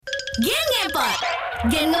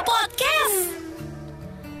Gen Podcast.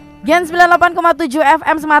 Gen 98,7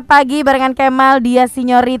 FM Semangat Pagi barengan Kemal, dia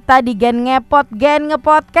Sinyorita di Gen Ngepot, Gen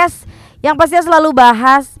Ngepodcast yang pastinya selalu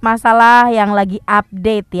bahas masalah yang lagi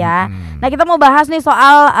update ya. Nah kita mau bahas nih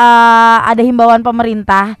soal ada himbauan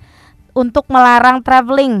pemerintah untuk melarang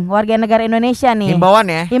traveling warga negara Indonesia nih. Himbauan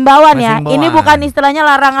ya? Himbauan Masih ya. himbauan. Ini bukan istilahnya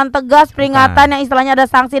larangan tegas, peringatan yang istilahnya ada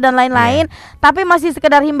sanksi dan lain-lain, tapi masih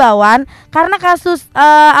sekedar himbauan karena kasus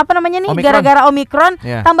Omikron. gara-gara Omikron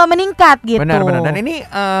tambah meningkat gitu. Benar. Dan ini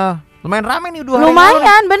lumayan ramai nih 2 hari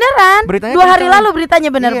Lumayan beneran. Beritanya 2 hari kenceng. lalu beritanya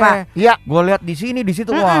bener Pak. Iya. Gue lihat di sini di situ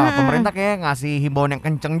wah pemerintah kayak ngasih himbauan yang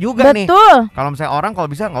kenceng juga nih. Betul. Kalau misalnya orang kalau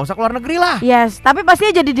bisa nggak usah keluar negeri lah. Yes, tapi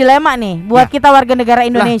pastinya jadi dilema nih buat Ya. kita warga negara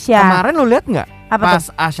Indonesia. Lah, kemarin lu lihat nggak? Apa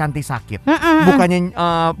Pas Ashanti sakit,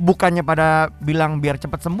 bukannya pada bilang biar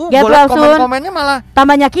cepat sembuh, Get gue liat well soon. komen-komennya malah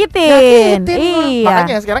Tambah nyakitin. Iya.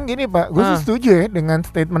 Makanya sekarang gini Pak, gue sih setuju ya dengan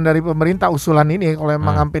statement dari pemerintah usulan ini kalau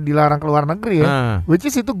emang sampai dilarang keluar negeri ya, which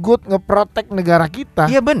is itu good ngeprotek negara kita.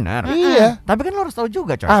 Iya benar. Iya. Tapi kan lo harus tahu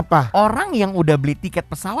juga coy. Apa? Orang yang udah beli tiket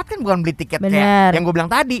pesawat kan bukan beli tiket Bener. kayak yang gue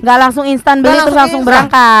bilang tadi. Nggak langsung instan beli Nggak terus langsung langsung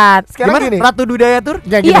berangkat. Sekarang Gimana? gini. Ratu Dudaya Tur?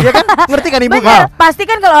 Ya gini. Iya kan? Ngerti kan Ibu? Bener, pasti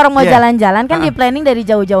kan kalau orang mau Iya. jalan-jalan kan di planning dari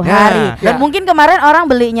jauh-jauh Ya, hari. ya. Dan mungkin kemarin orang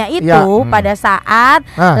belinya itu Ya. pada saat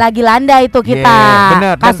Ah. lagi landai itu kita. Yeah,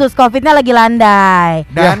 bener. Dan- Kasus Covid-nya lagi landai.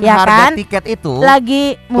 Dan ya harga kan? tiket itu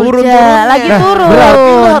Lagi Turun-turunnya. lagi turun. Berarti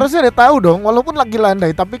lu harusnya udah tahu dong, walaupun lagi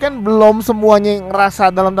landai, tapi kan belum semuanya yang ngerasa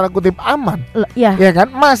dalam tanda kutip aman. Ya, Ya kan?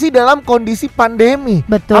 Masih dalam kondisi pandemi.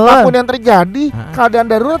 betul. Apapun yang terjadi, keadaan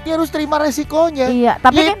darurat ya harus terima resikonya. Iya,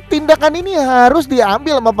 tapi Ya, kan tindakan ini harus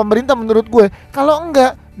diambil sama pemerintah menurut gue. Kalau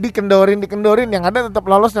enggak dikendorin yang ada tetap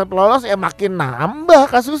lolos ya makin nambah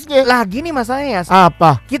kasusnya. lah gini masalahnya ya.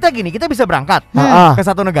 Apa? Kita bisa berangkat Ah. ke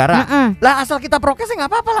satu negara. Mm-mm. Lah asal kita prokesnya nggak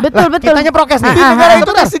apa-apa lah. Betul, Lah, betul. Kitanya prokes nih. Di negara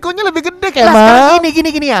itu resikonya lebih gede Lah Kemal. sekarang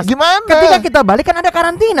gini ya. Gimana? Ketika kita balik kan ada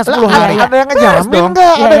karantina 10 Lah, hari. ada yang ngejamin dong. enggak?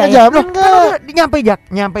 Iya, Ada yang iya, ngejamin Kan enggak? udah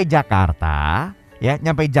nyampe Jakarta, ya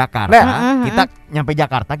nyampe Jakarta, Nah. kita nyampe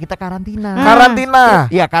Jakarta kita karantina. Karantina.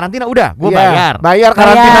 Iya karantina udah, gue Iya, bayar. Bayar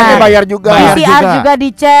karantinanya bayar juga. Bayar PCR juga. juga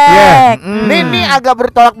dicek. Ini agak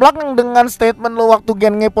bertolak belakang dengan statement lo waktu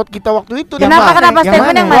Gen Ngepot kita waktu itu. Kenapa Yang statement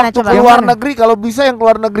mana? yang mana Waktu coba? keluar Yang mana? negeri kalau bisa yang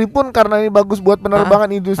keluar negeri pun karena ini bagus buat penerbangan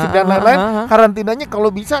industri dan lain-lain, karantinanya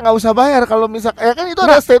kalau bisa nggak usah bayar. Kalau misal kan itu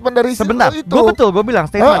ada statement dari Sebentar, itu. gue bilang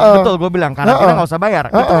statement, gue bilang karantina nggak usah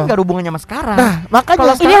bayar. Itu kan nggak ada hubungannya sama sekarang. Nah, makanya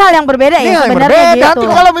Kalau Ini hal yang berbeda Ini ya hal yang sebenarnya berbeda. gitu. nanti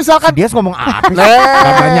kalau misalkan dia ngomong apa? Nah,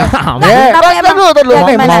 Banyak amat. Tapi emang- dulu. Ya,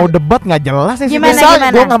 gimana? Mau debat nggak jelas ya sih. Gimana, Biasa. Misal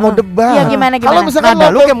gimana? gue nggak mau debat. Iya, gimana? Kalau misalkan Nada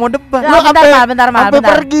lu kayak mau debat. Lo bentar mal. sampai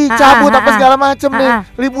pergi cabut apa segala macem nih, Ah.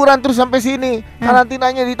 liburan terus sampai sini,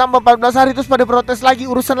 karantinanya ditambah 14 hari terus pada protes lagi,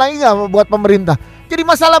 urusan lagi nggak buat pemerintah. Jadi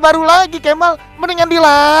masalah baru lagi Kemal, mendingan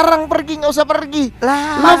dilarang pergi, nggak usah pergi.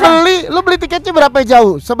 Lu beli tiketnya berapa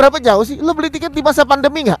jauh? Seberapa jauh sih? Lu beli tiket di masa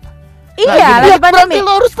pandemi nggak? Iya, Nah, lagi Berarti pandemi.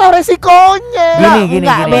 lu harus tahu resikonya. Gini.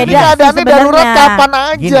 Enggak, Ini beda sih keadaannya darurat sebenarnya. kapan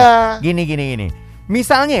aja. Gini.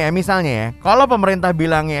 Misalnya ya, kalau pemerintah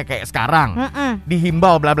bilangnya kayak sekarang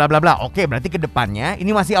dihimbau bla bla bla bla, oke berarti ke depannya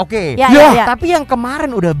ini masih oke. Ya. Tapi yang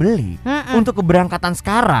kemarin udah beli untuk keberangkatan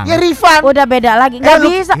sekarang. Ya refund. Udah beda lagi. Nggak lu-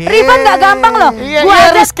 bisa. Refund nggak gampang loh. Iya, Gua iya,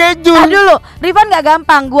 aja reschedule. dulu. Refund nggak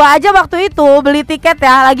gampang. Gua aja waktu itu beli tiket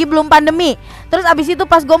ya, lagi belum pandemi. Terus abis itu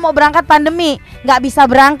pas gue mau berangkat pandemi nggak bisa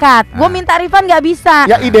berangkat. Gue minta refund nggak bisa.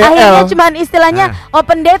 Ya, IDL. Akhirnya cuman istilahnya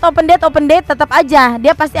open date tetap aja.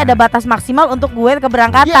 Dia pasti ada batas maksimal untuk gue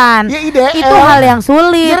keberangkatan. Ya, IDL. Itu hal yang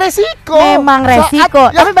sulit. Ya resiko. Memang resiko.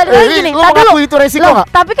 Ya, Tapi balik lagi gini. lu Tar dulu. mengaku itu resiko Loh, nggak?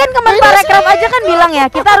 tapi kan Kemenparekraf aja kan bilang ya,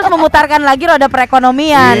 kita harus memutarkan lagi roda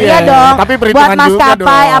perekonomian. Iya, Iya dong. tapi Buat perhitungan juga maskapai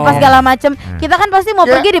dong. apa segala macem. Kita kan pasti mau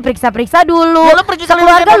Ya. pergi diperiksa-periksa dulu. Ya, lo pergi ke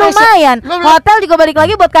Sekeluarga Indonesia. lumayan. Lo- Hotel juga balik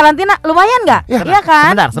lagi buat karantina lumayan nggak? Ya. Iya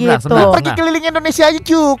kan? Sebentar. Gitu. Pergi keliling Indonesia aja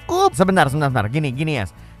cukup. Sebentar. Gini ya.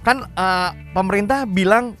 Kan pemerintah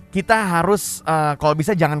bilang kita harus kalau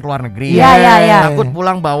bisa jangan keluar negeri. Iya. Takut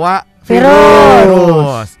pulang bawa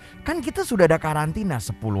Virus. Kan kita sudah ada karantina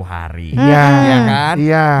 10 hari. Iya. Ya kan?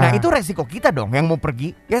 Iya. Nah, itu resiko kita dong yang mau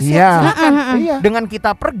pergi. Ya Iya. silakan. Iya. Dengan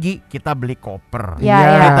kita pergi, kita beli koper. Iya,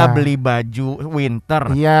 iya. Kita beli baju winter.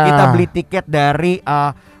 Iya. Kita beli tiket dari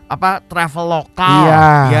travel lokal, Iya.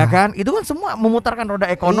 ya kan? Itu kan semua memutarkan roda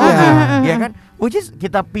ekonomi, Iya. ya kan? Which is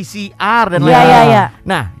kita PCR dan Iya, lain-lain. iya.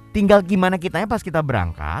 Nah, tinggal gimana kitanya pas kita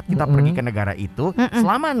berangkat, kita pergi ke negara itu,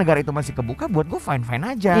 selama negara itu masih kebuka, buat gue fine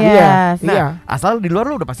aja. Yes. Nah, Iya. asal di luar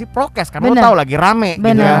lu udah pasti prokes karena Bener. lu tahu lagi rame gitu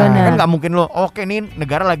Bener, ya. bener. Kan nggak mungkin lu, oke nih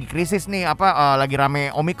negara lagi krisis nih lagi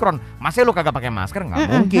rame Omikron, masa lu kagak pakai masker? Nggak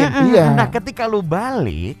mungkin. Iya. Nah, ketika lu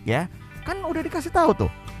balik ya, kan udah dikasih tahu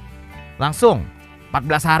tuh. Langsung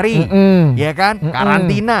 14 hari, ya kan?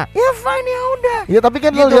 Karantina. Ya fine, ya udah. Ya tapi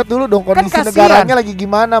kan Gitu. lo lihat dulu dong kondisi Kan kasihan. negaranya lagi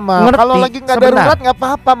gimana, Mal. Ngerti. Kalau lagi nggak Sebentar. darurat nggak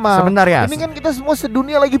apa-apa, Mal. Sebentar ya. Ini kan kita semua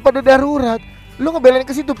sedunia lagi pada darurat. Lu ngebelain ke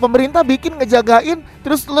situ, pemerintah bikin ngejagain,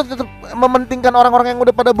 terus lu tetap mementingkan orang-orang yang udah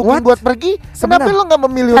pada booking What? buat pergi. Kenapa Sebentar. lu nggak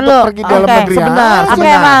memilih Kan untuk lu, pergi dalam oke, negeri? sebentar, aja? Oke,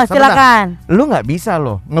 sebentar, Mal, sebentar. silakan. Lu nggak bisa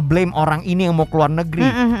loh ngeblame orang ini yang mau keluar negeri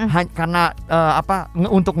karena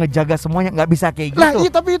untuk ngejaga semuanya, nggak bisa kayak gitu. Lah iya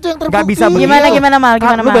tapi itu yang terbukti. Nggak bisa begitu. Gimana Mal?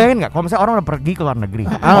 Gimana Lu Mal? bayangin nggak kalau misalnya orang udah pergi ke luar negeri,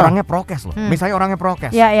 orangnya prokes loh. Misalnya orangnya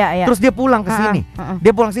prokes. Ya, ya, ya. Terus dia pulang ke sini. Dia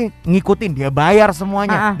pulang sini ngikutin, dia bayar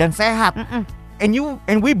semuanya dan sehat. And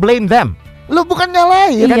we blame them. Lu bukan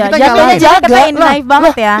nyalain. Kan Iya, kita jatuhnya nyalain. jadi kita Lah, naif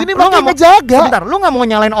banget ya. Ini Lu makanya nggak mau ngejaga. Sebentar, lu nggak mau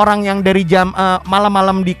nyalain orang yang dari jam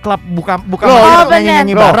malam-malam di klub buka Loh, oh,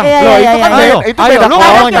 nyanyi-nyanyi bener. bareng. Iya, Loh, iya, itu kan iya. Ayo, itu ayo, beda lu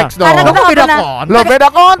nggak mau konteks nyalain. dong. Karena Lu kita beda pernah- konteks. Lo beda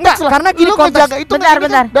konteks Nggak, lah. karena gini Lu konteks. ngejaga itu Bentar, ini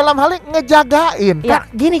bentar. kan dalam hal ini ngejagain. Iya.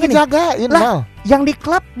 Gini. Ngejagain, Lah, Mal. yang di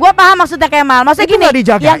klub Gua paham maksudnya Kemal. Maksudnya Itu gini, nggak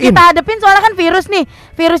dijagain. yang kita hadepin soalnya kan virus nih.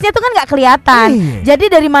 Virusnya tuh kan nggak kelihatan. Iya. Jadi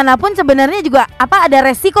dari manapun sebenarnya juga ada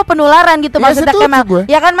resiko penularan gitu Iya, maksudnya setuju Kemal. gue.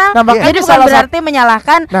 Ya kan Mal? Nah, makanya Jadi bukan salah berarti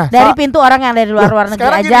menyalahkan Nah, dari pintu orang yang dari luar negeri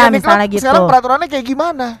Sekarang aja gini, yang di misalnya klub, gitu. Sekarang peraturannya kayak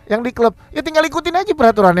gimana? Yang di klub ya tinggal ikutin aja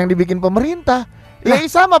peraturan yang dibikin pemerintah. Ya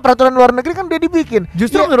sama peraturan luar negeri kan udah dibikin.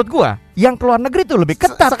 justru Ya, menurut gua yang keluar negeri tuh lebih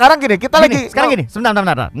ketat. Sekarang gini, kita lagi Sekarang gini,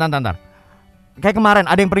 sebentar. Kayak kemarin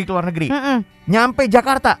ada yang pergi ke luar negeri, nyampe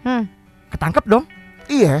Jakarta, ketangkep dong,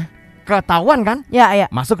 Iya. ketahuan kan, Ya, ya.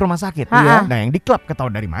 masuk rumah sakit. Ha-ha. Nah yang di klub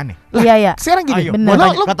ketahuan dari mana? Iya, iya. Sekarang gini, Ayo, bener. gua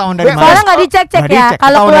tanya, ketahuan dari mana? Soalnya nggak dicek-cek Nggak ya. dicek, Kalau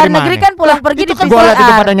ketahuan keluar dari negeri mana? kan pulang pergi itu di kan Gua lihat itu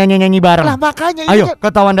PCR. pada nyanyi-nyanyi bareng. lah makanya Ayo, ini kan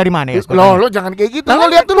ketahuan dari mana ya? lo jangan kayak gitu. Lo Lah,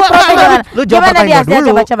 lihat dulu gua- peraturan. Gimana? Lu jawab Gimana pertanyaan dia? gua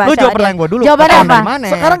dulu. Coba, Lu jawab dia. pertanyaan gua dulu. Jawabannya Ketahuan apa? dari mana?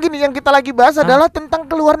 Sekarang gini yang kita lagi bahas adalah tentang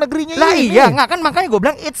keluar negerinya Lah ini. iya, nggak kan makanya gua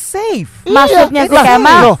bilang it's safe. Maksudnya si Lah,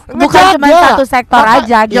 Kemal loh, bukan cuma ngejaga. satu sektor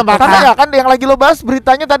aja Ya gitu. makanya kan yang lagi lo bahas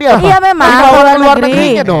beritanya tadi apa? Iya, memang, Himbauan keluar keluar negeri.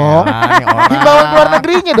 negerinya dong. Nah, ini orang. Himbauan keluar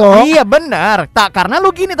negerinya dong. Iya benar. Tak karena lu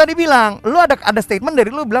gini tadi bilang, lu ada statement dari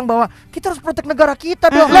lu bilang bahwa kita harus protek negara kita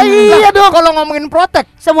dong. Lah iya dong. Kalau ngomongin protek,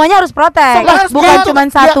 Semuanya harus protek. Semuanya harus Bukan protek. cuma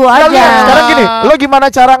satu Ya, aja. lihat, sekarang gini, lo gimana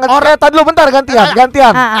cara tadi lo bentar gantian.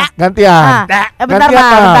 Gantian. Bentar Gantian, Mal,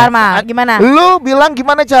 Mal. bentar Mal. Gimana? Lu bilang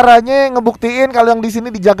gimana caranya ngebuktiin kalau yang di sini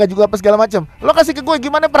dijaga juga apa segala macam. Lo kasih ke gue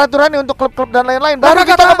gimana peraturannya untuk klub-klub dan lain-lain. Baru Lah,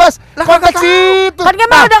 kita kagak ngebahas lah, konteks kagak itu. Kan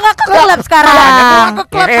Kemal udah gak ke klub sekarang. ke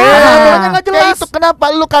klub. Eh, Peraturannya nggak jelas. ya itu kenapa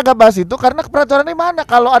lu kagak bahas itu karena peraturannya mana?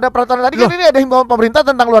 Kalau ada peraturan tadi kan Loh. ini ada himbauan pemerintah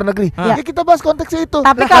tentang luar negeri. Iya. Ya kita bahas konteksnya itu.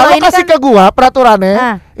 Tapi Nah, kalau kalau ini kasih kan- ke gua peraturannya,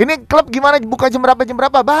 Ah. ini klub gimana buka jam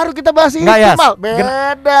berapa baru kita bahas itu, Nggak, Yas. Mal. Beda.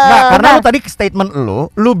 Nggak, karena Nah. lu tadi statement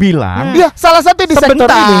lu bilang Iya, salah satu di sektor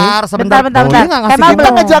ini. sebentar. Bentar. Oh, ini nggak ngasih Kemal kita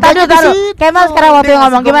belum. ngejaganya Taduh, di taduh. situ. Kemal sekarang waktu Dia yang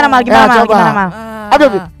ngomong. ngasih Gimana Mal? ngomong. Gimana Ya, Mal? coba. Gimana Mal? Aduh,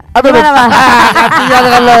 Gimana Mal? Gantian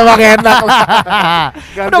kalau emang enak.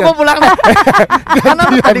 Udah gua pulang deh. Karena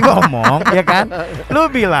lu tadi ngomong, ya kan? Lu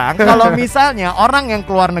bilang kalau misalnya orang yang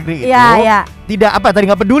keluar negeri itu Iya, iya. tidak apa tadi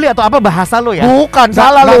nggak peduli atau apa bahasa lu ya? Bukan,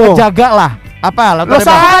 salah Nggak lu. ngejaga lah. Apa? Lo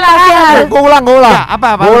salah. Salah. Gue ulang. Ya,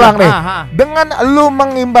 apa? Gua ulang nih. Ah, ah. Dengan lu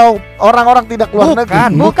mengimbau orang-orang tidak keluar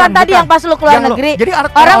negeri. Bukan tadi yang pas lu keluar Yang lu- negeri. jadi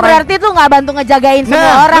orang berarti tuh nggak bantu ngejagain semua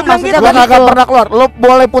Nah, orang lu bilang maksudnya gitu. Gua begitu. kagak pernah keluar. Lo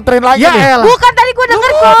boleh puterin lagi Ya nih. elah. Bukan tadi gue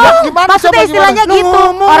denger kok. Ya, gimana, Maksudnya coba istilahnya gimana? Lu gitu.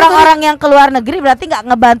 ngomong Orang-orang yang keluar negeri berarti nggak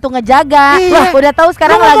ngebantu ngejaga. Iya. Wah, udah tahu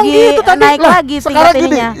sekarang Lu ngomong lagi gitu tadi. naik Lah, lagi sekarang tingkat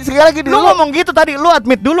gini, ininya. sekarang gini. Lu ngomong gitu tadi, lu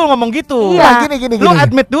admit dulu ngomong gitu. Iya. Gini. Lu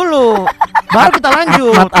admit dulu. Baru kita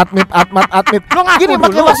lanjut. Admit. Lu ngaku Gini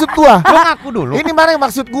makanya dulu. maksud gua. Lu ngaku dulu. Ini mana yang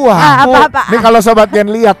maksud gua? Ah, apa? Nih kalau sobat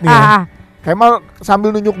Gen lihat nih. Ah, ah. Kemal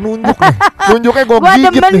sambil nunjuk-nunjuk nih. Nunjuknya gua Gua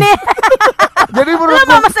gigit demen nih. nih. Jadi Lu menurut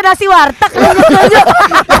mau gua mesen nasi warteg nunjuk-nunjuk.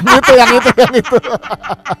 yang itu.